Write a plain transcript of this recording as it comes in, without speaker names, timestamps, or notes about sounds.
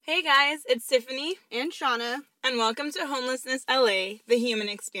Hey guys, it's Tiffany and Shauna, and welcome to Homelessness LA, The Human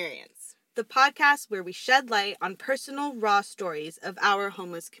Experience, the podcast where we shed light on personal, raw stories of our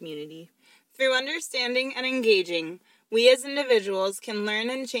homeless community. Through understanding and engaging, we as individuals can learn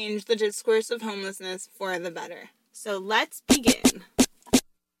and change the discourse of homelessness for the better. So let's begin.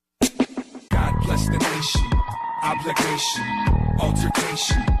 God bless the nation, obligation,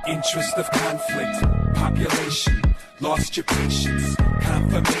 altercation, interest of conflict, population, lost your patience,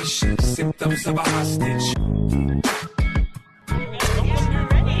 confirmation, symptoms of a hostage.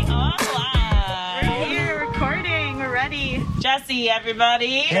 Jesse,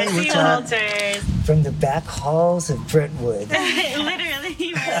 everybody. Hey, Jesse Walters. From the back halls of Brentwood. Literally,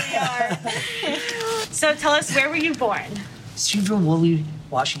 you really are. So tell us, where were you born? Cedar Woolley,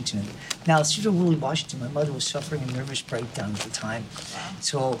 Washington. Now, Cedar Woolley, Washington, my mother was suffering a nervous breakdown at the time. Wow.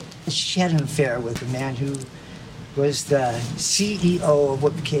 So she had an affair with a man who was the CEO of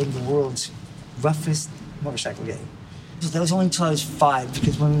what became the world's roughest motorcycle gang. That was only until I was 5,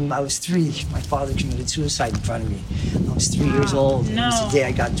 because when I was 3, my father committed suicide in front of me. I was 3 years old, and it was the day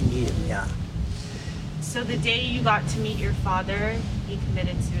I got to meet him, yeah. So the day you got to meet your father, he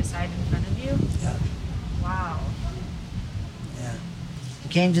committed suicide in front of you? Yeah. Wow. Yeah. He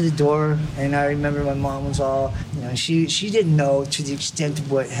came to the door, and I remember my mom was all, she didn't know to the extent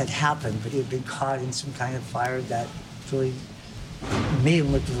of what had happened, but he had been caught in some kind of fire that really made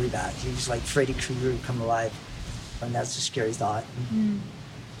him look really bad. He was like Freddy Krueger come alive. And that's a scary thought. Mm.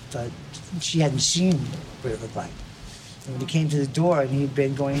 But she hadn't seen what it looked like. And when he came to the door, and he'd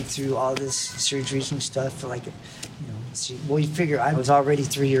been going through all this surgeries and stuff for you figure I was already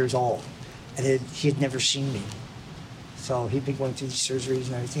 3 years old, and he had never seen me. So he'd been going through these surgeries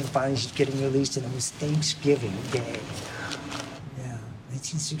and everything, and finally he's getting released, and it was Thanksgiving Day. Yeah,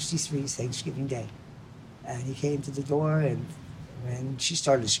 1963, Thanksgiving Day. And he came to the door, and when she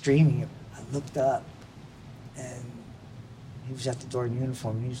started screaming, I looked up, and he was at the door in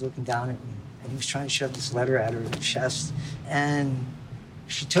uniform, and he was looking down at me, and he was trying to shove this letter at her chest, and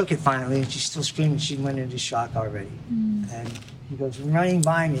she took it finally, and she's still screaming. She went into shock already. Mm. And he goes running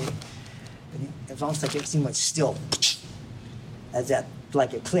by me, and it was almost like everything went still, as that,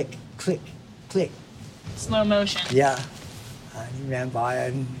 like a click, click, click. Slow motion. Yeah. And he ran by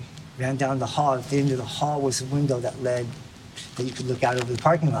and ran down the hall. At the end of the hall was a window that you could look out over the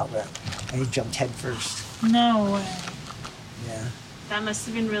parking lot with, and he jumped head first. No way. Yeah. That must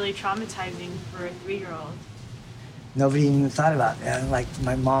have been really traumatizing for a 3-year-old. Nobody even thought about it. And like,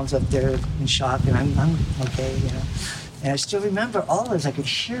 my mom's up there in shock, and I'm okay, And I still remember all of this. I could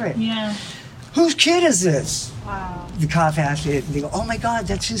hear it. Yeah. Whose kid is this? Wow. The cop asked me, and they go, oh my God,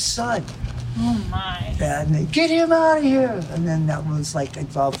 that's his son. Oh my. And they, get him out of here. And then that was like, I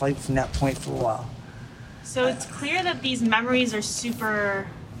thought like from that point for a while. So it's clear that these memories are super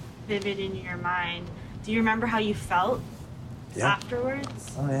vivid in your mind. Do you remember how you felt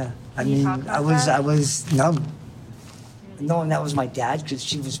afterwards? Oh yeah. I was numb. Really? Knowing that was my dad, because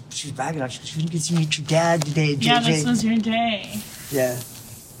she was bragging on it. She goes, you didn't get to meet your dad today, JJ. Yeah, this was your day. Yeah.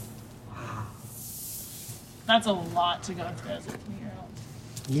 Wow. That's a lot to go through as a 3-year-old.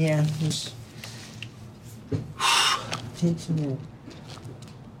 Yeah. Takes a minute.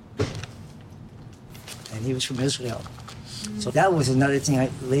 And he was from Israel. So that was another thing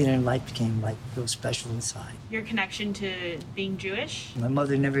later in life became like real special inside. Your connection to being Jewish? My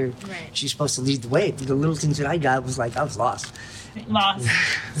mother never, she's supposed to lead the way. The little things that I got was like, I was lost. Lost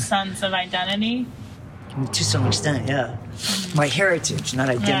sense of identity? To some extent, yeah. Mm-hmm. My heritage, not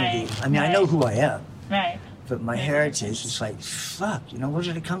identity. Right. I mean, I know who I am. Right. But my heritage is like, fuck, where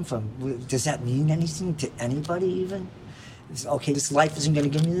did it come from? Does that mean anything to anybody even? Okay, this life isn't going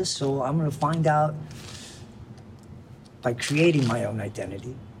to give me this, so I'm going to find out by creating my own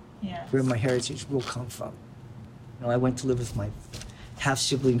identity, where my heritage will come from. I went to live with my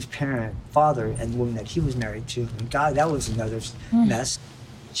half-sibling's father, and the woman that he was married to. And God, that was another mess.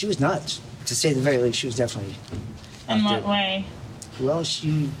 She was nuts. To say the very least, she was definitely In what way? Well,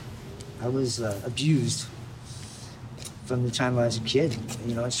 I was abused from the time I was a kid.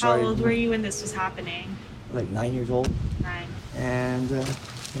 I started, how old were you when this was happening? Like 9 years old. 9. And,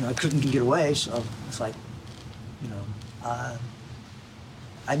 I couldn't get away, so it's like,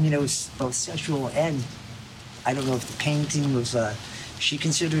 it was both sexual and, I don't know if the painting was, she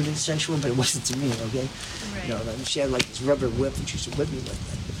considered it sexual, but it wasn't to me, okay? Right. She had like this rubber whip and she used to whip me with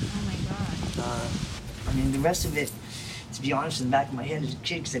it. Oh my God. The rest of it, to be honest, in the back of my head as a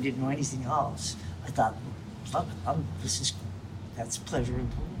kid, because I didn't know anything else, I thought, fuck, that's pleasure in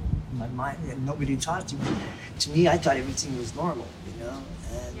my mind, and nobody talked to me. To me, I thought everything was normal,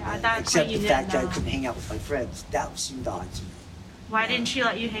 And, yeah, that's except what you the fact that I couldn't hang out with my friends. That seemed odd to me. Why didn't she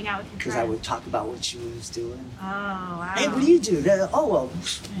let you hang out with your Because friend? I would talk about what she was doing. Oh, wow. Hey, what do you do? Oh, well,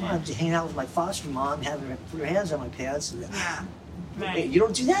 I'm hanging out with my foster mom, having her put her hands on my pants. Yeah. Wait, Right. you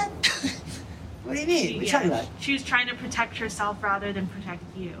don't do that? What do you mean? What are you talking about? She was trying to protect herself rather than protect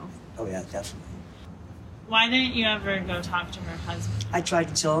you. Oh, yeah, definitely. Why didn't you ever go talk to her husband? I tried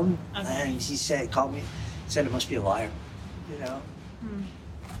to tell him, Okay. and he called me, said it must be a liar. You know?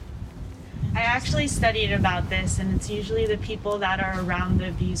 I actually studied about this, and it's usually the people that are around the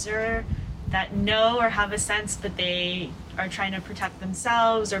abuser that know or have a sense, but they are trying to protect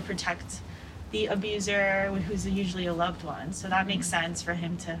themselves or protect the abuser, who's usually a loved one. So that makes sense for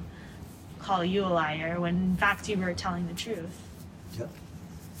him to call you a liar when in fact you were telling the truth. Yep.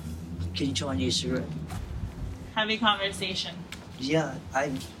 Can you join me a cigarette? Heavy conversation. Yeah,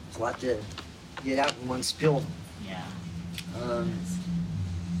 I've a lot to get out in one spill. Yeah.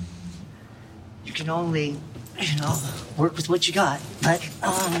 You can only, work with what you got. But,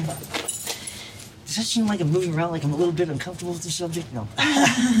 does that seem like I'm moving around like I'm a little bit uncomfortable with the subject? No.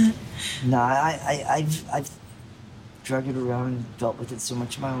 No, I've drug it around and dealt with it so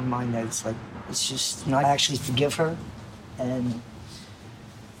much in my own mind that it's just, I actually forgive her. And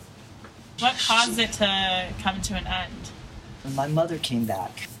What caused it to come to an end? my mother came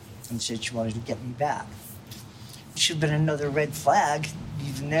back and said she wanted to get me back. Should have been another red flag,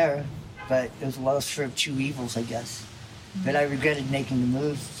 even there, but it was a lesser of two evils, I guess. But I regretted making the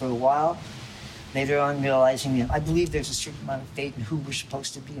move for a while. Later on, realizing that I believe there's a certain amount of faith in who we're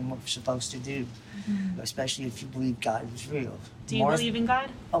supposed to be and what we're supposed to do, especially if you believe God is real. Do you believe in God?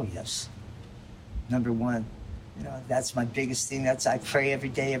 Oh, yes. Number one. That's my biggest thing. I pray every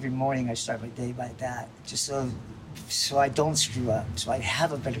day, every morning. I start my day by that, just so I don't screw up, so I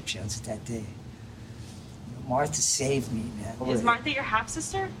have a better chance at that day. Martha saved me, man. Is Martha your half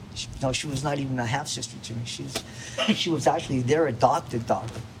sister? No, she was not even a half sister to me. She was actually their adopted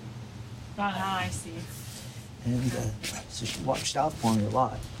daughter, Oh, I see. and so she watched out for me a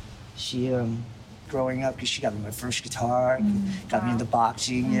lot. She, growing up, because she got me my first guitar, got me into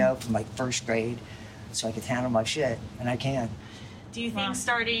boxing, from like first grade, so I could handle my shit, and I can. Do you think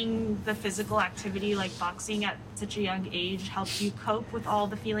starting the physical activity like boxing at such a young age helped you cope with all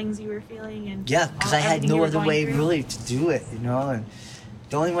the feelings you were feeling? And Yeah, because I had everything you no were other going way through? really to do it, and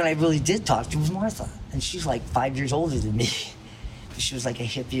the only one I really did talk to was Martha, and she's like 5 years older than me. She was like a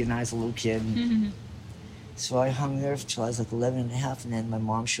hippie and I was a little kid. So I hung there till I was like 11 and a half, and then my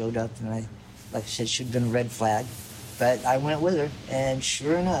mom showed up, and I, like I said, should have been a red flag, but I went with her, and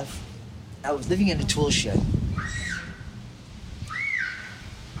sure enough, I was living in a tool shed.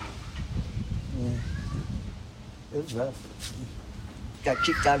 Yeah. It was rough. Got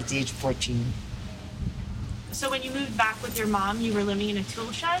kicked out at the age of 14. So when you moved back with your mom, you were living in a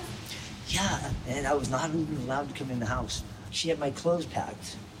tool shed? Yeah, and I was not even allowed to come in the house. She had my clothes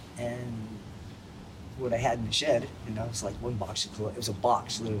packed, and what I had in the shed, it's like one box of clothes. It was a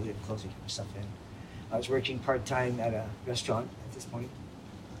box, literally, of clothes I kept my stuff in. I was working part-time at a restaurant at this point.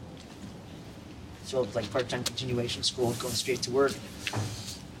 So it was like part-time continuation school, going straight to work,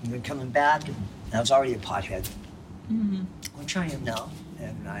 and then coming back, and I was already a pothead. Which I am now,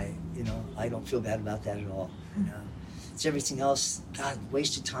 and I don't feel bad about that at all. It's everything else. God,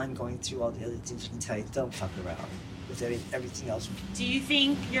 wasted time going through all the other things. I can tell you, don't fuck around with everything else. Do you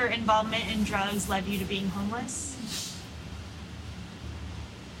think your involvement in drugs led you to being homeless?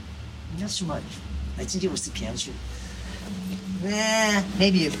 Not so much. I think it was the cancer.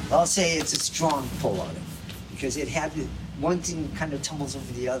 Maybe I'll say it's a strong pull on it, because it had one thing kind of tumbles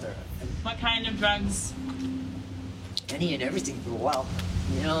over the other. What kind of drugs? Any and everything for a while,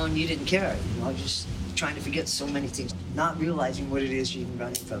 and you didn't care. Just trying to forget so many things, not realizing what it is you're even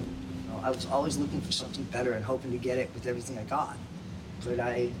running from. I was always looking for something better and hoping to get it with everything I got. But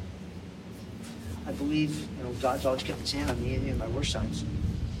I believe, God's always kept his hand on me in my worst times.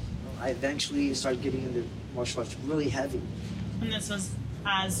 I eventually started getting into martial arts really heavy. And this was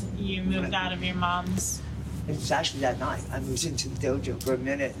as you moved out of your mom's. It was actually that night. I moved into the dojo for a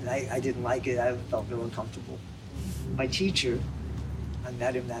minute, and I didn't like it. I felt real uncomfortable. My teacher, I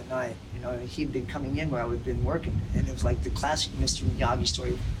met him that night. He'd been coming in where I had been working, and it was like the classic Mr. Miyagi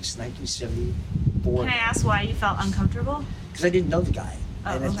story. It's 1974. Can I ask why you felt uncomfortable? Because I didn't know the guy.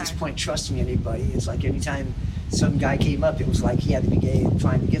 And at this point, trusting anybody, it's like anytime some guy came up, it was like he had to be gay and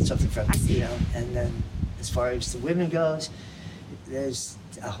trying to get something from me, And then as far as the women goes, there's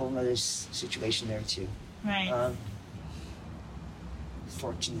a whole other situation there too. Right.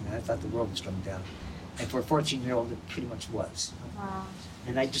 Fortunate, I thought the world was coming down. And for a 14-year-old, it pretty much was. Wow.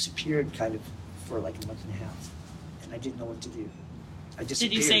 And I disappeared kind of for like a month and a half. And I didn't know what to do. I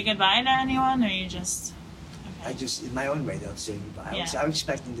disappeared. Did you say goodbye to anyone, or you just... I just, in my own way, though, saying goodbye. Yeah. I was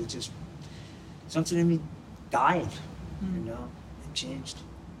expecting to just, something in me died, you know, it changed.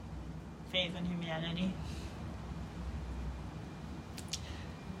 Faith in humanity.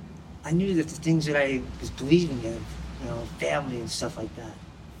 I knew that the things that I was believing in, you know, family and stuff like that,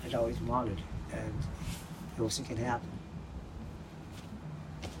 I'd always wanted, and it wasn't gonna happen.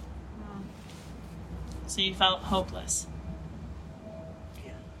 So you felt hopeless.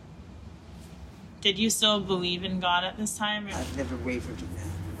 Yeah. Did you still believe in God at this time? Or- I've never wavered in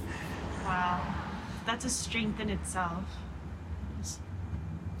that. Wow. That's a strength in itself.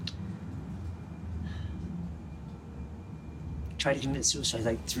 Tried to commit suicide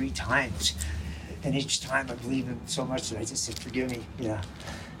like 3 times, and each time I believed in so much that I just said, "Forgive me." Yeah,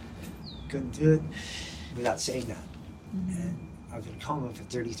 couldn't do it without saying that. And I was in a coma for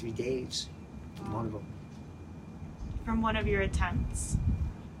 33 days from one of them. From one of your attempts.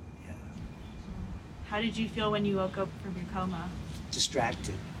 Yeah, How did you feel when you woke up from your coma?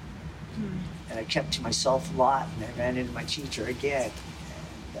 distracted, and I kept to myself a lot. And I ran into my teacher again,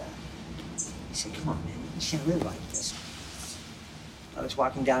 and he said, "Come on, man, you can't live like this." I was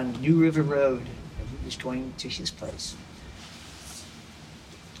walking down New River Road, and he was going to his place.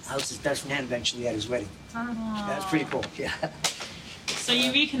 I was his best man eventually at his wedding. That's pretty cool, yeah. So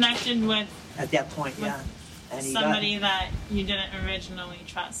you reconnected with At that point, yeah. And he somebody that you didn't originally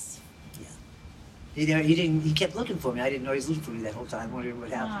trust. he kept looking for me. I didn't know he was looking for me that whole time, wondering what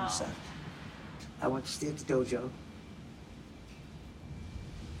happened. Wow. So I went to stay at the dojo.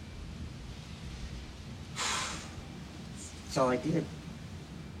 That's all I did.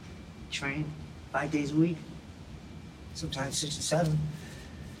 Train 5 days a week, sometimes 6 or 7.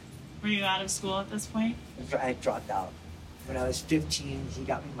 Were you out of school at this point? I dropped out. When I was 15, he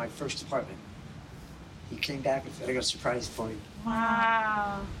got me my first apartment. He came back and said, "I got a surprise for you."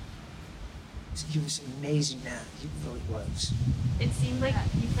 Wow. He was an amazing man. He really was. It seemed like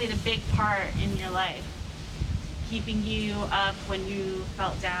you played a big part in your life, keeping you up when you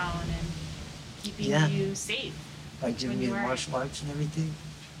felt down and keeping Yeah. you safe. Like giving When me you the were- martial arts and everything.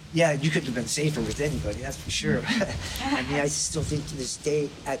 Yeah, you couldn't have been safer with anybody, that's for sure. I mean, I still think to this day,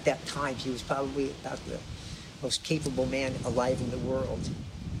 at that time, he was probably about the most capable man alive in the world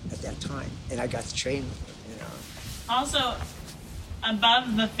at that time. And I got to train with him, you know. Also,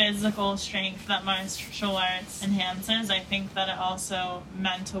 above the physical strength that martial arts enhances, I think that it also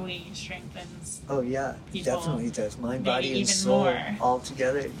mentally strengthens. Oh yeah, People definitely does. Mind, maybe body, and even soul more. all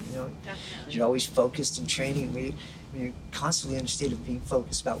together. You know, Definitely. you're always focused in training. You're constantly in a state of being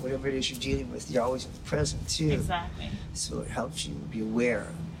focused about whatever it is you're dealing with. You're always in the present too. Exactly. So it helps you be aware.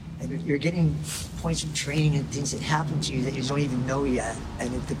 And you're getting points of training and things that happen to you that you don't even know yet.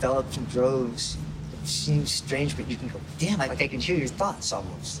 And it develops and grows. It seems strange, but you can go, damn, like I can hear your thoughts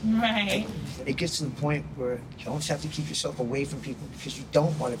almost. Right. It gets to the point where you almost have to keep yourself away from people because you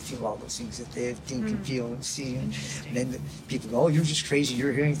don't want to feel all those things that they think and feel and see. And then people go, "Oh, you're just crazy.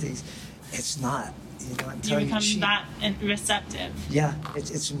 You're hearing things." It's not. You know, I'm You telling become you. that receptive. Yeah,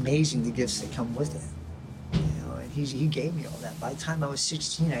 it's amazing the gifts that come with it. You know, and he gave me all that. By the time I was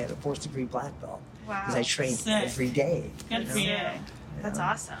 16, I had a 4th-degree black belt because I Wow. trained Sick. every day. Good for you. That's know?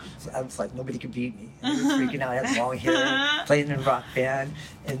 awesome. I was like, nobody could beat me. I was freaking out. I had long hair, playing in a rock band,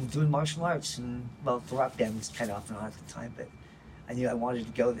 and doing martial arts. And well, the rock band was kind of off and on at the time, but I knew I wanted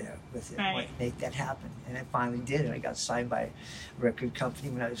to go there with it, Right. wanted to make that happen. And I finally did, and I got signed by a record company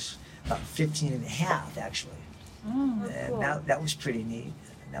when I was about 15 and a half, actually. Oh, And cool. that was pretty neat.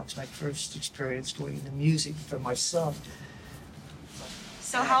 And that was my first experience going into music for myself.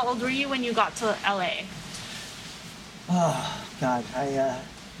 So how old were you when you got to LA? Oh God!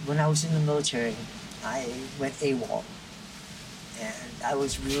 When I was in the military, I went AWOL, and I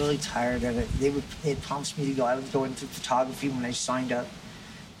was really tired of it. They promised me to go. I would go into photography when I signed up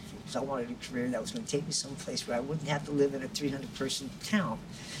because I wanted a career that was going to take me someplace where I wouldn't have to live in a 300-person town.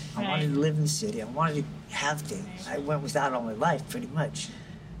 I wanted Right. to live in the city. I wanted to have things. I went without all my life, pretty much.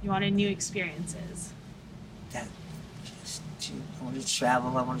 You wanted new experiences. That I wanted to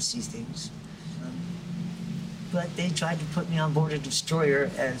travel. I wanted to see things. But they tried to put me on board a destroyer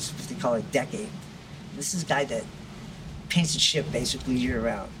as what they call a decade. This is a guy that paints a ship basically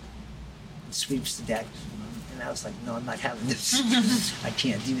year-round and sweeps the deck. And I was like, no, I'm not having this. I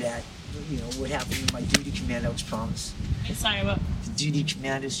can't do that. You know, what happened in my duty command I was promised. sorry, what? The duty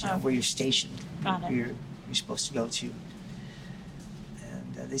command is Oh. where you're stationed, Got it. where you're supposed to go to.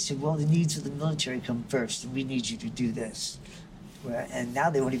 And they said, well, the needs of the military come first, and we need you to do this. And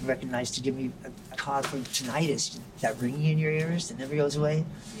now they won't even recognize to give me a cause for tinnitus, that ringing in your ears that never goes away.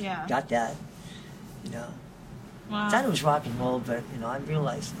 Yeah. Got that, you know. Wow. I thought it was rock and roll, but, you know, I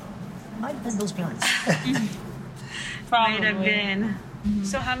realized, no, it might have been those guns. Probably. Might have been.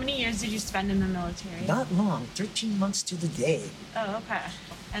 So how many years did you spend in the military? Not long, 13 months to the day. Oh, okay.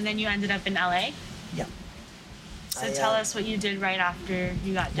 And then you ended up in LA? Yeah. So tell us what you did right after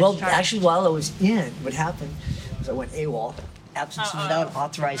you got Well, discharged. actually, while I was in, what happened was I went AWOL, absence without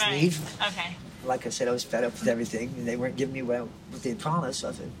authorized leave. Okay. Like I said, I was fed up with everything, and they weren't giving me what they promised. So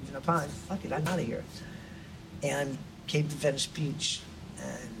I said, no problem, fuck it, I'm out of here. And came to Venice Beach,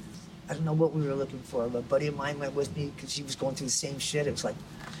 and I don't know what we were looking for, but a buddy of mine went with me because he was going through the same shit. It was like,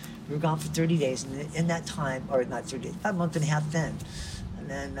 we were gone for 30 days, and in that time, or not 30 days, about a month and a half then. And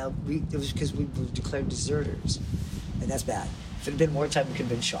then it was because we were declared deserters, and that's bad. If it had been wartime, we could have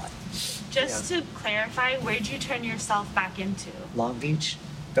been shot. Just to clarify, where'd you turn yourself back into? Long Beach,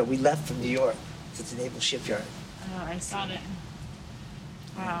 but we left from New York to the Naval Shipyard. Oh, I see. Got it.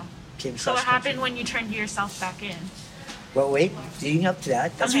 Wow. Came So what across country. happened when you turned yourself back in? Well, wait, leading up to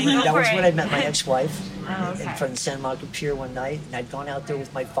that, Okay, go that for was it. when I met my ex-wife Oh, in okay. front of Santa Monica Pier one night, and I'd gone out there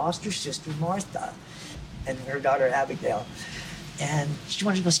with my foster sister, Martha, and her daughter, Abigail. And she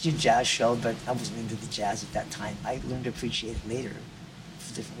wanted to go see a jazz show, but I wasn't into the jazz at that time. I learned to appreciate it later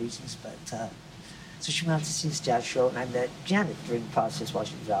for different reasons, but so she went out to see this jazz show, and I met Janet during the process while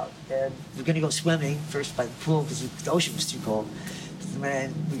she was out. And we were going to go swimming first by the pool because the ocean was too cold.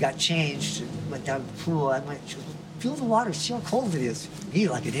 When we got changed and went down to the pool, I went, she goes, feel the water, see how cold it is. Me,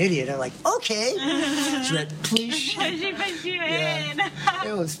 like an idiot, I'm like, okay. She went, please. She pushed you Yeah. in.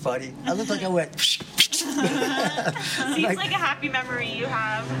 It was funny. I looked like I went. Seems like a happy memory you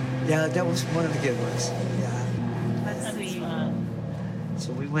have. Yeah, that was one of the good ones. Yeah. That's sweet.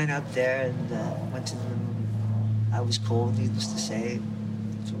 So we went up there and went to the room. I was cold, needless to say.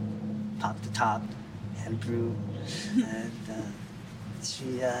 So popped the top, had a brew, and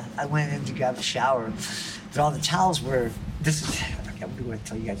I went in to grab a shower, but all the towels were. I'm going to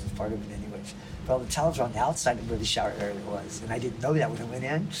tell you guys this part of it anyways. But all the towels were on the outside of where the shower area was, and I didn't know that when I went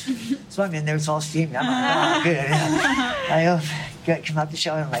in. So I'm in there, it's all steamy. I'm like, oh, good. I come out the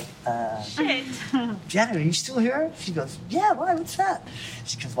shower, and I'm like, Shit. Janet, are you still here? She goes, yeah, why? What's that?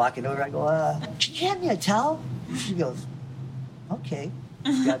 She comes walking over. I go, can you hand me a towel? She goes, okay.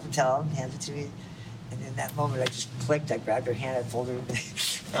 She got the towel and hands it to me. And in that moment, I just clicked. I grabbed her hand, I pulled her.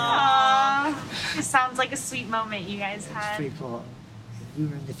 Aww. It sounds like a sweet moment you guys It was had. pretty cool. We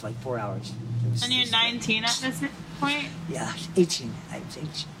were in there for like 4 hours. It was- And you're 19 at this point? Yeah, 18. I was 18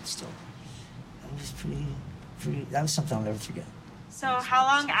 still. That was pretty, that was something I'll never forget. So how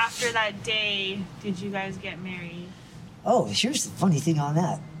long after that day did you guys get married? Oh, here's the funny thing on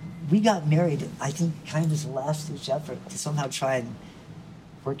that. We got married, I think, kind of as a last-ditch effort to somehow try and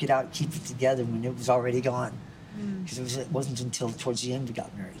work it out, keep it together when it was already gone. Because it wasn't until towards the end we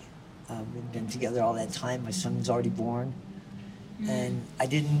got married. We'd been together all that time. My son was already born. And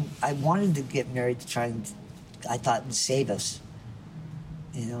I wanted to get married to try and, I thought, would save us.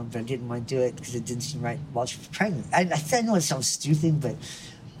 You know, but I didn't want to do it because it didn't seem right while she was pregnant. I know it sounds stupid, but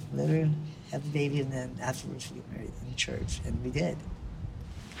let her have the baby, and then afterwards we get married in church, and we did.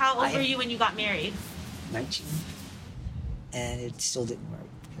 How old were you when you got married? 19. And it still didn't work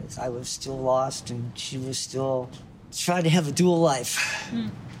because I was still lost and she was still trying to have a dual life.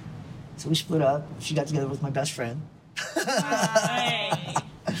 So we split up. She got together with my best friend. Hey.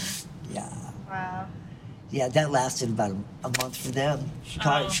 Yeah. Wow. Yeah, that lasted about a month for them. She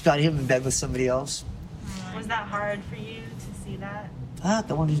got him in bed with somebody else. Was that hard for you to see that?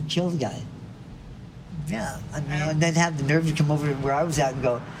 Fuck, I wanted to kill the guy. Yeah, I mean, and then have the nerve to come over to where I was at and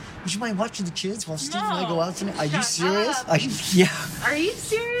go, would you mind watching the kids while Steve and I go out tonight? Are you Shut serious? up. Yeah. Are you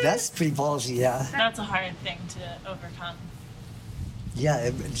serious? That's pretty ballsy, yeah. That's a hard thing to overcome. Yeah,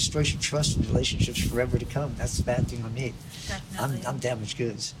 it destroys your trust in relationships forever to come. That's the bad thing on me. Definitely. I'm damaged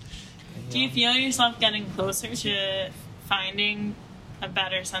goods. Do you feel yourself getting closer to finding a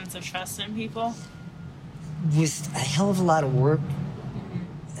better sense of trust in people? With a hell of a lot of work,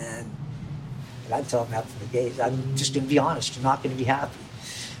 and I tell them that from the gate, I'm just going to be honest. You're not going to be happy.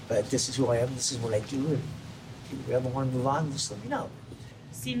 But this is who I am. This is what I do. And if you ever want to move on, just let me know.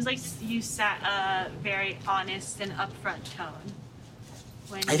 Seems like you set a very honest and upfront tone.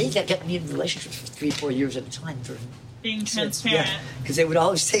 When I think that kept me in relationships for 3-4 years at a time. Being transparent. Because they would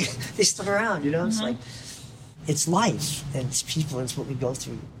always they stuck around, you know? It's like, it's life, and it's people, and it's what we go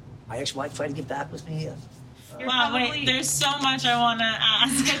through. My ex-wife tried to get back with me. You're Wow, probably- wait, there's so much I want to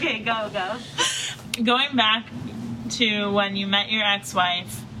ask. Okay, go. Going back to when you met your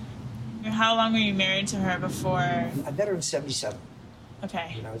ex-wife, how long were you married to her before? I met her in 77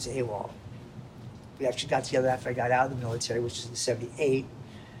 Okay. when I was AWOL. We actually got together after I got out of the military, which is in 78,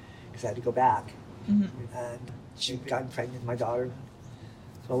 because I had to go back. And she got pregnant with my daughter.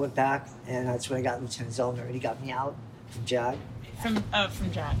 So I went back, and that's when I got Lieutenant Zellner, and he got me out From JAG.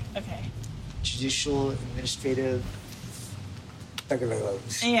 From JAG. Okay. Judicial Administrative.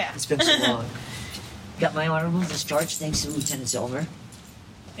 Yeah. It's been so long. Got my honorable discharge thanks to Lieutenant Zellner.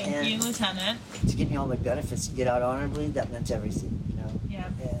 Thank you, Lieutenant. To get me all my benefits and get out honorably, that meant everything, you know? Yeah.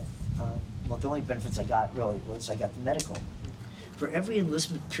 And, well, the only benefits I got really was I got the medical. For every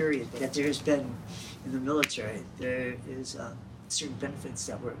enlistment period that there has been in the military, there is certain benefits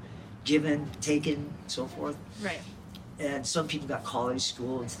that were given, taken, so forth. Right. And some people got college,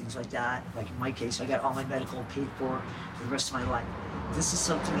 school, and things like that. Like in my case, I got all my medical paid for the rest of my life. This is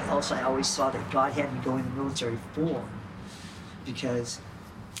something else I always saw that God had me go in the military for, because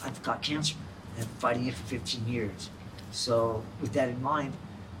I've got cancer and I'm fighting it for 15 years. So with that in mind,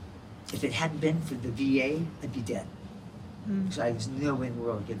 if it hadn't been for the VA, I'd be dead. Because I was no way in the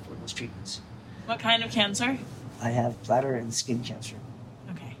world to get for those treatments. What kind of cancer? I have bladder and skin cancer.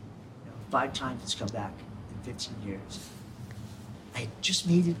 Okay. You know, 5 times it's come back in 15 years. I had just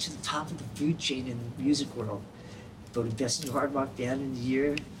made it to the top of the food chain in the music world. Voted best new hard rock band in the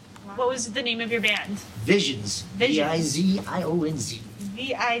year. What was the name of your band? Visions. Visions. Vizionz. Vizionz.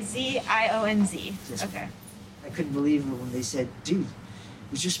 Yes. Okay. I couldn't believe it when they said, dude,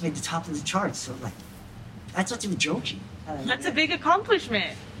 we just made the top of the charts. So I'm like, I thought they were joking. That's a big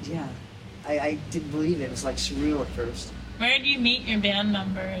accomplishment. Yeah. I didn't believe it. It was like surreal at first. Where do you meet your band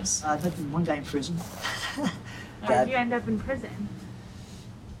members? I met one guy in prison. How did you end up in prison?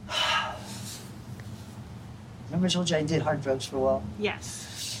 Remember I told you I did hard drugs for a while?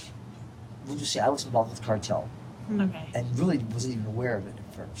 Yes. We'll just say I was involved with cartel Okay. and really wasn't even aware of it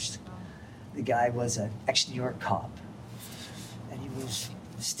at first. The guy was an ex-New York cop, and he was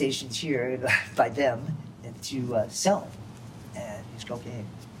stationed here by them and to sell it. And he was cocaine,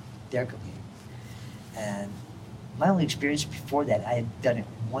 their cocaine. And my only experience before that, I had done it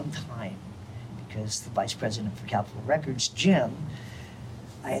one time because the vice president for Capitol Records, Jim,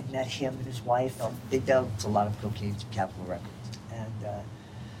 I had met him and his wife. They dealt a lot of cocaine to Capitol Records, and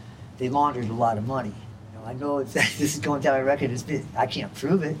they laundered a lot of money. You know, I know if this is going down my record, I can't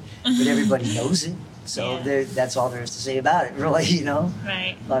prove it, but everybody knows it. So Yeah. that's all there is to say about it, really. You know,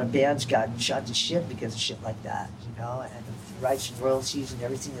 Right. a lot of bands got shot to shit because of shit like that. You know, and the rights and royalties and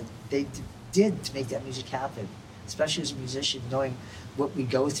everything that they did to make that music happen, especially as a musician, knowing what we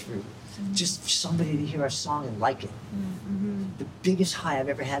go through. Just for somebody to hear our song and like it. The biggest high I've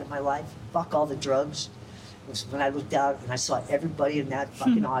ever had in my life, fuck all the drugs, was when I looked out and I saw everybody in that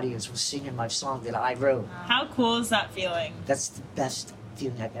fucking audience was singing my song that I wrote. How cool is that feeling? That's the best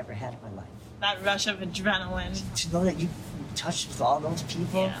feeling I've ever had in my life. That rush of adrenaline. To know that you touched with all those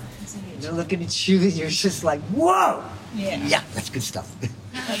people, Yeah. It's a and huge. they're looking at you and you're just like, whoa! Yeah. Yeah, that's good stuff.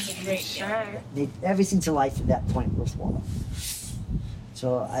 That's a great feeling. Sure. Made everything to life at that point worthwhile.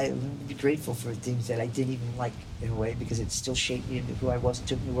 So I would be grateful for things that I didn't even like in a way, because it still shaped me into who I was and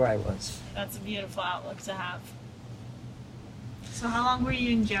took me where I was. That's a beautiful outlook to have. So how long were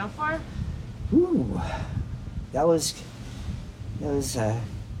you in jail for? Ooh, that was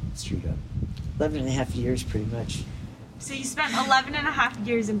screwed up. 11 and a half years, pretty much. So you spent 11 and a half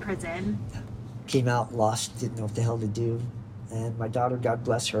years in prison. Came out, lost, didn't know what the hell to do. And my daughter, God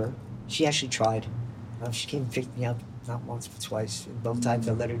bless her, she actually tried. She came and picked me up, not once but twice. And both times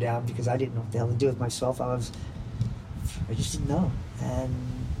I let her down because I didn't know what the hell to do with myself. I just didn't know. And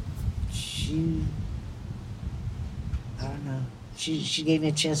I don't know. She gave me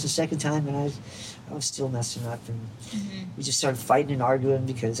a chance the second time, and I was still messing up. And we just started fighting and arguing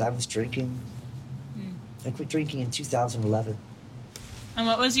because I was drinking. I quit drinking in 2011. And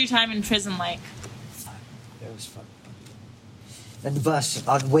what was your time in prison like? It was fun. And the bus,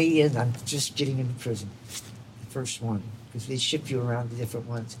 on the way in, I'm just getting into prison. The first one, because they ship you around the different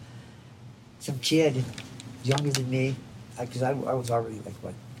ones. Some kid, younger than me, because I was already like,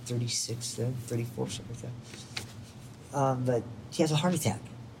 what, 36 then, 34, something like that. But he has a heart attack.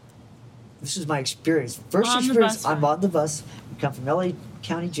 This is my experience. First On the experience, bus I'm ride. on the bus. We come from LA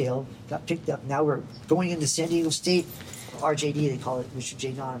County Jail, got picked up. Now we're going into San Diego State, RJD, they call it, Richard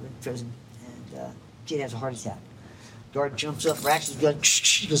J. Donovan Prison. And kid has a heart attack. Guard jumps up, racks his gun.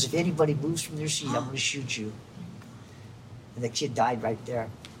 He goes, if anybody moves from their seat, I'm going to shoot you. And the kid died right there.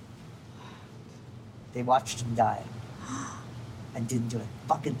 They watched him die and didn't do a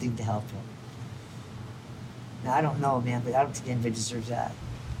fucking thing to help him. Now, I don't know, man, but I don't think anybody deserves that.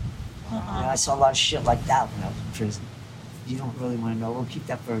 You know, I saw a lot of shit like that when I was in prison. You don't really want to know. We'll keep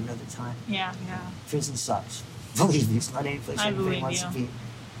that for another time. Yeah. Yeah. Prison sucks. Believe me, it's not any place I anybody believe wants you. to be.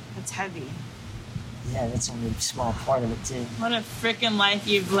 That's heavy. Yeah, that's only a small part of it, too. What a freaking life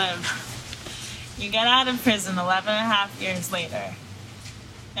you've lived. You get out of prison 11 and a half years later,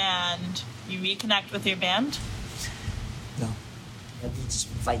 and you reconnect with your band. I've been just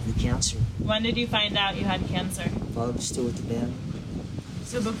fighting the cancer When did you find out you had cancer? while I was still with the band.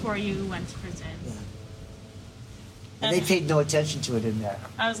 So before you went to prison. Yeah. And they paid no attention to it in there.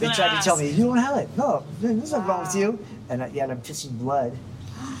 I was They gonna tried to tell ask. me, you don't have it. No, there's nothing wrong with you. And yet I'm pissing blood.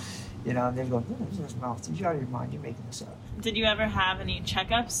 You know, and they're going, there's nothing wrong with you. You're out of your mind. You're making this up. Did you ever have any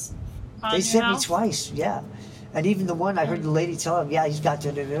checkups on They your sent me health? twice, yeah. And even the one, I heard the lady tell him, yeah, he's got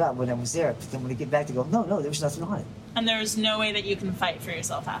da-da-da-da when I was there. But then when they get back, they go, no, there was nothing on it. And there was no way that you can fight for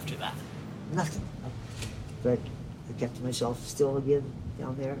yourself after that. Nothing. But I kept myself still again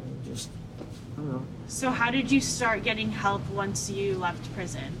down there and just, I don't know. So how did you start getting help once you left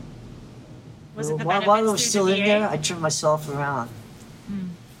prison? Was it the While benefits I was through still the in VA? there, I turned myself around.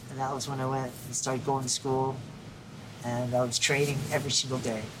 And that was when I went and started going to school. And I was training every single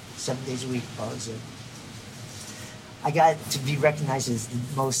day, 7 days a week while I was there. I got to be recognized as the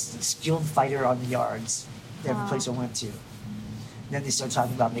most skilled fighter on the yards, every place I went to. Then they started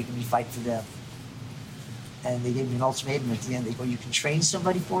talking about making me fight for them. And they gave me an ultimatum at the end. They go, you can train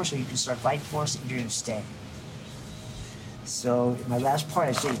somebody for us or you can start fighting for us and you're going to stay. So in my last part,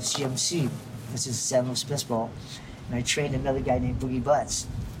 I stayed at CMC, this is San Luis Obispo, and I trained another guy named Boogie Butts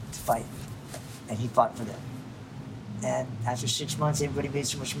to fight. And he fought for them. And after 6 months, everybody made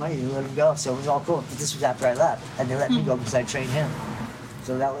so much money, they let him go. So it was all cool. But this was after I left. And they let me go because I trained him.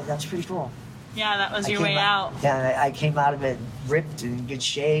 So that's pretty cool. Yeah, that was I your came way out. Yeah, and I came out of it ripped and in good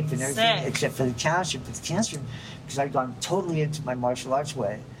shape and everything, Sick. except for the cancer. But the cancer, because I'd gone totally into my martial arts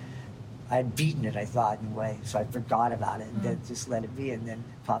way, I'd beaten it, I thought, in a way. So I forgot about it and then just let it be. And then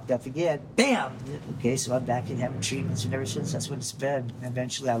popped up again. Bam! Okay, so I'm back in having treatments, and ever since, that's what it's been. And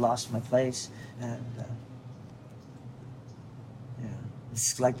eventually, I lost my place. And yeah,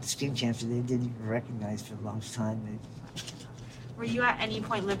 it's like the skin cancer. They didn't even recognize for the longest time. Were you at any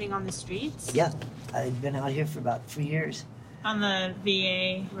point living on the streets? Yeah, I'd been out here for about 3 years. On the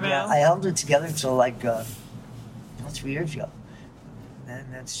VA row. Yeah, I held it together until like 3 years ago. And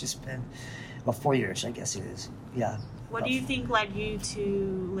that's just been, 4 years, I guess it is. Yeah. What do you think led you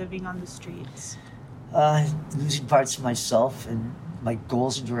to living on the streets? Losing parts of myself and my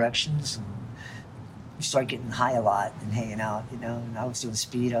goals and directions. And you start getting high a lot and hanging out, you know. And I was doing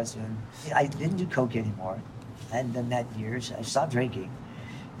speed. I didn't do coke anymore. I hadn't done that in years. I stopped drinking,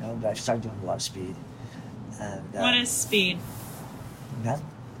 you know, but I started doing a lot of speed. And, What is speed? Meth,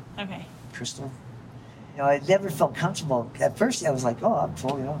 Okay. crystal. You know, I never felt comfortable. At first, I was like, oh, I'm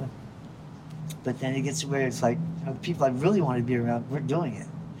cool, you know. But then it gets to where it's like, you know, the people I really want to be around weren't doing it.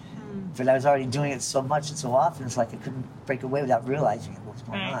 But I was already doing it so much and so often, it's like I couldn't break away without realizing what was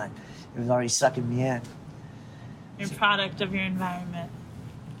going Right. on. It was already sucking me in. You're a product of your environment.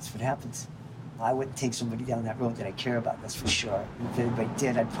 That's what happens. I wouldn't take somebody down that road that I care about, that's for sure. If anybody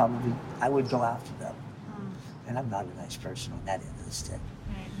did, I would go after them. And I'm not a nice person on that end of the stick.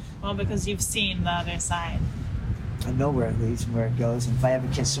 Right. Well, because you've seen the other side. I know where it leads and where it goes. And if I ever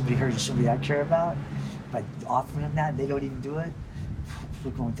catch somebody hurting somebody I care about, by offering them that and they don't even do it, we're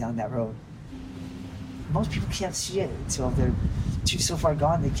going down that road. Most people can't see it until they're so far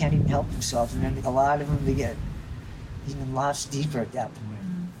gone they can't even help themselves. And then a lot of them, they get even lost deeper at that point.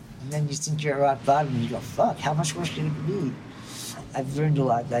 And then you think you're at rock bottom and you go, fuck, how much worse can it be? I've learned a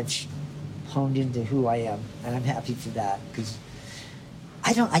lot. That's honed into who I am. And I'm happy for that because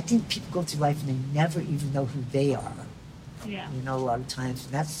I think people go through life and they never even know who they are. Yeah. You know, a lot of times,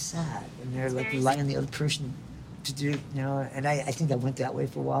 and that's sad. And they're like very relying on the other person to do, you know. And I think I went that way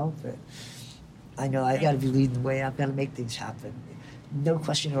for a while, but I know I got to be leading the way. I've got to make things happen. No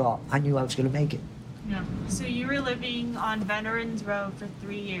question at all. I knew I was going to make it. Yeah. So you were living on Veterans Row for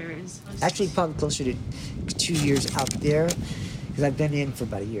 3 years. Actually, probably closer to 2 years out there, because I've been in for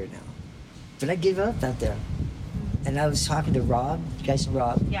about a year now. But I gave up out there. And I was talking to Rob. You guys know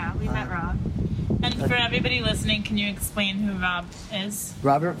Rob? Yeah, we met Rob. And for everybody listening, can you explain who Rob is?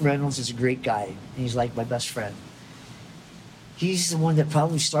 Robert Reynolds is a great guy, and he's like my best friend. He's the one that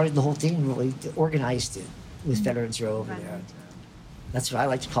probably started the whole thing, really organized it with Veterans Row over there. That's what I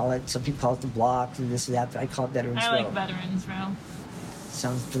like to call it. Some people call it the block and this and that, but I call it Veterans I Row. like Veterans Row.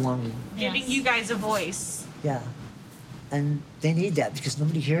 Sounds belonging. Giving Yes. you guys a voice. Yeah. And they need that because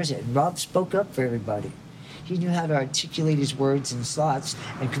nobody hears it. And Rob spoke up for everybody. He knew how to articulate his words and his thoughts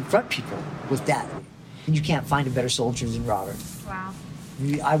and confront people with that. And you can't find a better soldier than Robert. Wow.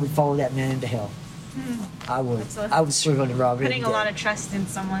 I would follow that man into hell. I would. That's I would serve under Robert. Putting a every lot day. of trust in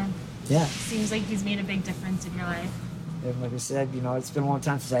someone. Yeah. Seems like he's made a big difference in your life. And like I said, you know, it's been a long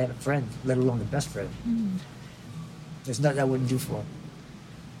time since I had a friend, let alone the best friend. There's nothing I wouldn't do for him.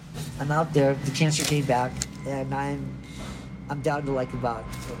 I'm out there. The cancer came back, and I'm down to like about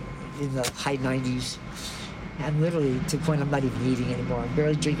in the high 90s. I'm literally to the point I'm not even eating anymore. I'm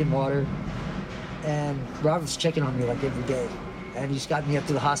barely drinking water. And Robert's checking on me like every day. And he's got me up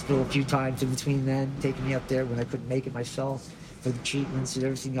to the hospital a few times in between then, taking me up there when I couldn't make it myself for the treatments and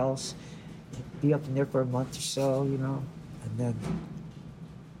everything else. Be up in there for a month or so, you know, and then.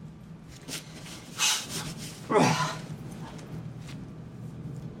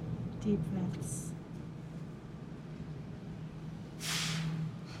 Deep breaths.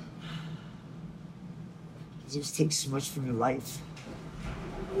 It just takes so much from your life.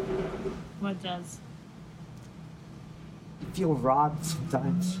 What does? You feel robbed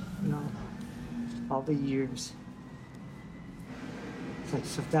sometimes, you know, all the years. It's like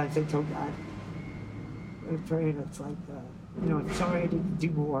sometimes I tell God, I pray, and it's like, you know, I'm sorry I didn't do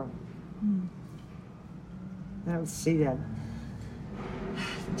more. And I would say that.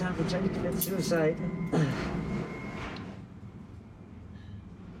 Sometimes I try to commit suicide.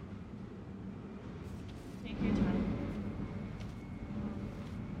 Take your time.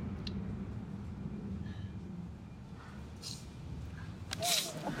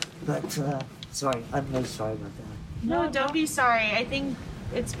 But, sorry, I'm really sorry about that. No, don't be sorry. I think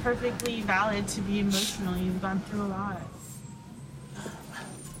it's perfectly valid to be emotional. You've gone through a lot.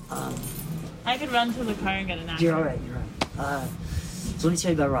 I could run to the car and get an accident. You're all right, you're right. So let me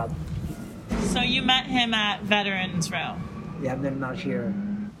tell you about Rob. So you met him at Veterans Row. Yeah, I met him out here.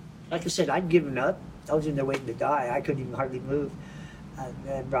 Like I said, I'd given up. I was in there waiting to die. I couldn't even hardly move. And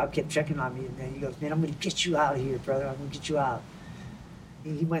then Rob kept checking on me, and then he goes, man, I'm going to get you out of here, brother. I'm going to get you out.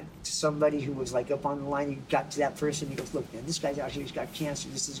 And he went to somebody who was like up on the line. He got to that person. He goes, look, man, this guy's out here. He's got cancer.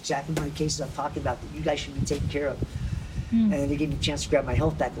 This is exactly one of the cases I'm talking about that you guys should be taken care of. And they gave me a chance to grab my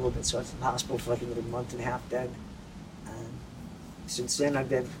health back a little bit. So I was in the hospital for like another month and a half then. And since then, I've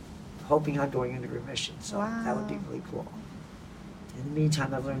been hoping on going into remission. So that would be really cool. In the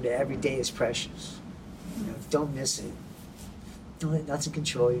meantime, I've learned that every day is precious. You know, don't miss it. Don't let nothing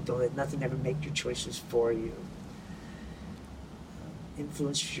control you. Don't let nothing ever make your choices for you.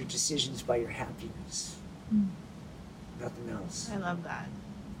 Influence your decisions by your happiness. Nothing else. I love that.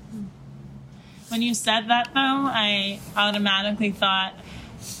 When you said that, though, I automatically thought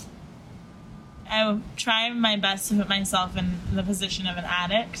I would try my best to put myself in the position of an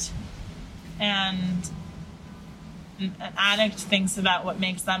addict. And an addict thinks about what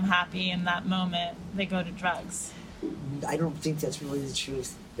makes them happy in that moment. They go to drugs. I don't think that's really the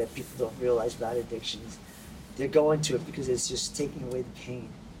truth that people don't realize about addictions. They're going to it because it's just taking away the pain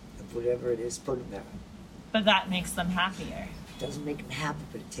of whatever it is, put them there. But that makes them happier. It doesn't make them happy,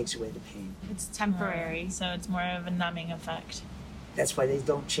 but it takes away the pain. It's temporary. So it's more of a numbing effect. That's why they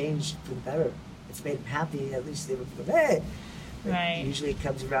don't change for the better. If it made them happy, at least they would go, hey! But Right. usually it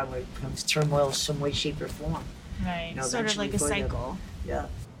comes around when it becomes turmoil in some way, shape, or form. Right. You know, Sort of like a eventually before cycle. Yeah.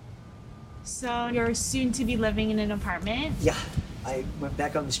 So you're soon to be living in an apartment. Yeah. I went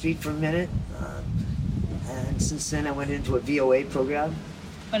back on the street for a minute. And since then, I went into a VOA program.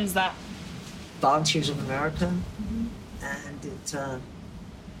 What is that? Volunteers of America, and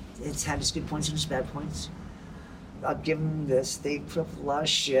it's had its good points and its bad points. I'll give them this: they put up with a lot of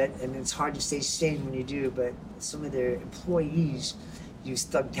shit, and it's hard to stay sane when you do. But some of their employees use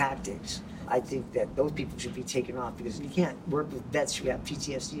thug tactics. I think that those people should be taken off because you can't work with vets who have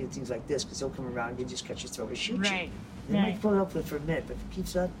PTSD and things like this because they'll come around and just cut your throat or shoot you. Right. They Right. might put up with it for a minute, but if it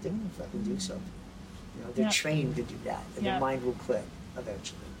keeps up, they're gonna fucking do something. You know, they're Yeah. trained to do that, and Yeah. their mind will click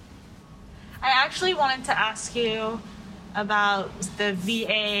eventually. I actually wanted to ask you about the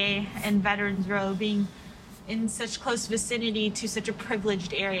VA and Veterans Row being in such close vicinity to such a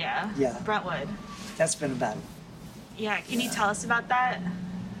privileged area, Yeah. Brentwood. That's been about it. Yeah, can you tell us about that?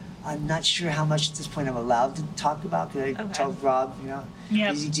 I'm not sure how much at this point I'm allowed to talk about because I Okay. tell Rob, you know,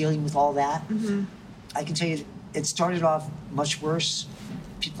 Yep. is he dealing with all that? I can tell you, it started off much worse.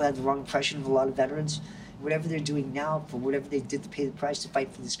 People had the wrong impression of a lot of veterans. Whatever they're doing now, for whatever they did to pay the price to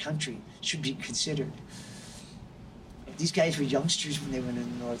fight for this country, should be considered. These guys were youngsters when they went in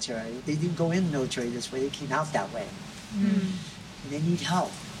the military. They didn't go in the military this way. They came out that way. And they need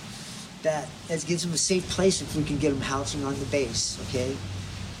help. That gives them a safe place if we can get them housing on the base, okay?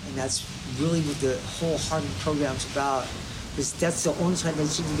 And that's really what the whole heart of the program's about. Because that's the only time they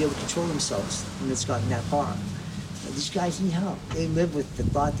seem to be able to control themselves when it's gotten that far. These guys need help. They live with the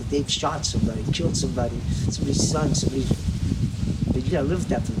thought that they've shot somebody, killed somebody, somebody's son, but you gotta live with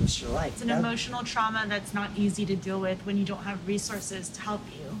that for the rest of your life. It's an emotional trauma that's not easy to deal with when you don't have resources to help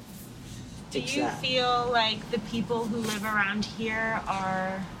you. Do you Exactly. feel like the people who live around here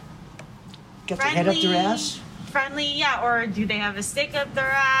are Got their head up friendly? their ass? Friendly, yeah, or do they have a stick up their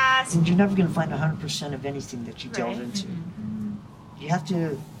ass? And you're never gonna find 100% of anything that you delve Right. into. You have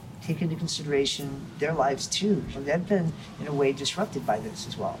to take into consideration their lives too. And they've been, in a way, disrupted by this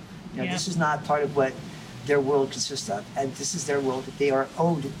as well. This is not part of what their world consists of, and this is their world that they are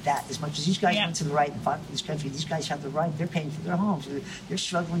owed that. As much as these guys went to the right and fought for this country, these guys have the right. They're paying for their homes. They're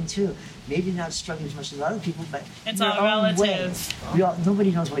struggling too. Maybe not struggling as much as other people, but it's in their all own relative. way.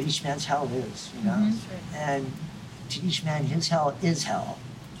 Nobody knows what each man's hell is, And to each man, his hell is hell.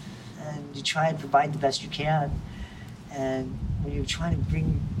 And you try and provide the best you can. And when you're trying to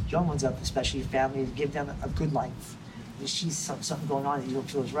bring young ones up, especially your family, to give them a good life, you see something going on that you don't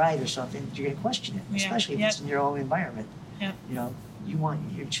feel is right or something, you're going to question it, especially if it's in your own environment. You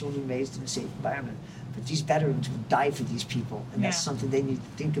want your children raised in a safe environment. But these veterans would die for these people, and that's something they need to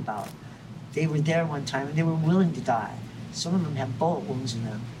think about. They were there one time, and they were willing to die. Some of them have bullet wounds in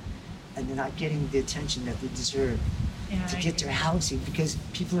them, and they're not getting the attention that they deserve to get their housing, because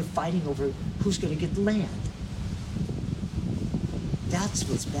people are fighting over who's going to get the land. That's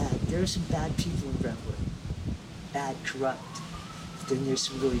what's bad. There are some bad people in Brentwood. Bad, corrupt. But then there's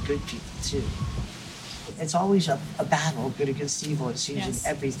some really good people too. It's always a battle, good against evil, it seems, in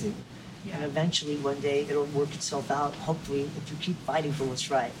everything. And eventually one day it'll work itself out, hopefully, if you keep fighting for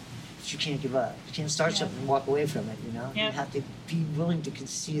what's right. But you can't give up. You can't start something and walk away from it, You have to be willing to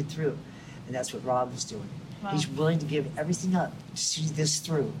see it through. And that's what Rob is doing. Wow. He's willing to give everything up to see this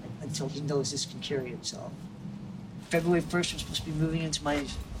through until he knows this can carry himself. February 1st, I'm supposed to be moving into my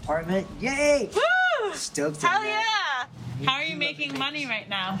apartment. Yay! Woo! Stoked. Hell yeah! How are you making money right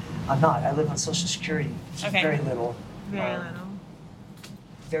now? I'm not. I live on Social Security. Very little. Very little.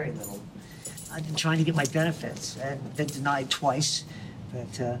 Very little. I've been trying to get my benefits and been denied twice,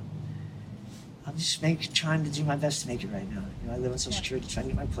 but I'm just trying to do my best to make it right now. I live on Social Security, trying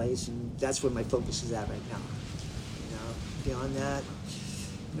to get my place, and that's where my focus is at right now. Beyond that,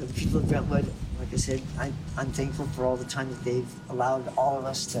 the people of Brentwood, like I said, I'm thankful for all the time that they've allowed all of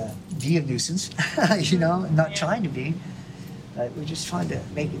us to be a nuisance, and not trying to be, but we're just trying to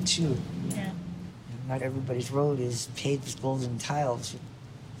make it too. Not everybody's road is paved with golden tiles.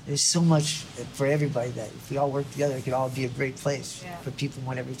 There's so much for everybody that if we all work together, it could all be a great place. But people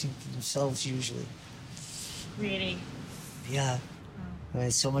want everything for themselves usually. Greedy. Yeah.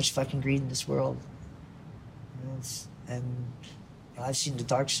 There's so much fucking greed in this world. And I've seen the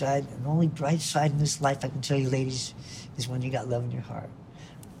dark side, and the only bright side in this life I can tell you, ladies, is when you got love in your heart.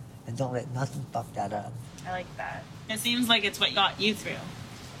 And don't let nothing fuck that up. I like that. It seems like it's what got you through.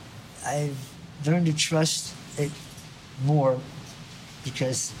 I've learned to trust it more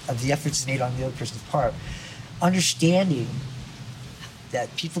because of the efforts made on the other person's part. Understanding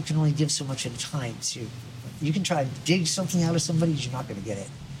that people can only give so much at a time, too. You can try to dig something out of somebody, you're not going to get it.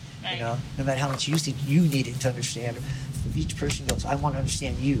 Right. No matter how much you think you need it to understand. If each person goes, I want to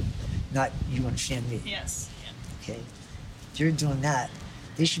understand you, not you understand me. Yes. Okay? If you're doing that,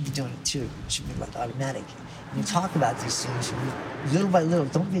 they should be doing it too. It should be like automatic. And you talk about these things, little by little.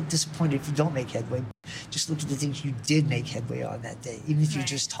 Don't get disappointed if you don't make headway. Just look at the things you did make headway on that day. Even if you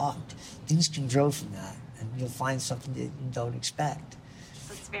just talked, things can grow from that, and you'll find something that you don't expect.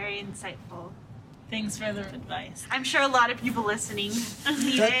 That's very insightful. Thanks for the advice. I'm sure a lot of people listening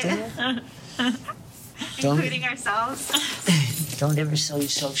need it, including ourselves. Don't ever sell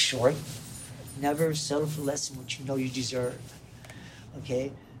yourself short. Never settle for less than what you know you deserve.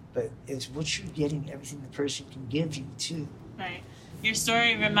 Okay? But it's what you're getting, everything the person can give you, too. Right. Your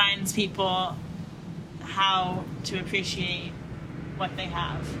story reminds people how to appreciate what they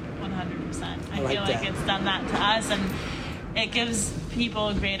have, 100%. I feel like it's done that to us, and it gives people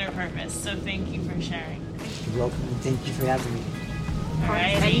a greater purpose. So thank you for sharing. You're welcome, and thank you for having me. All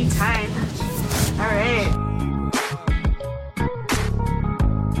right. Anytime. All right.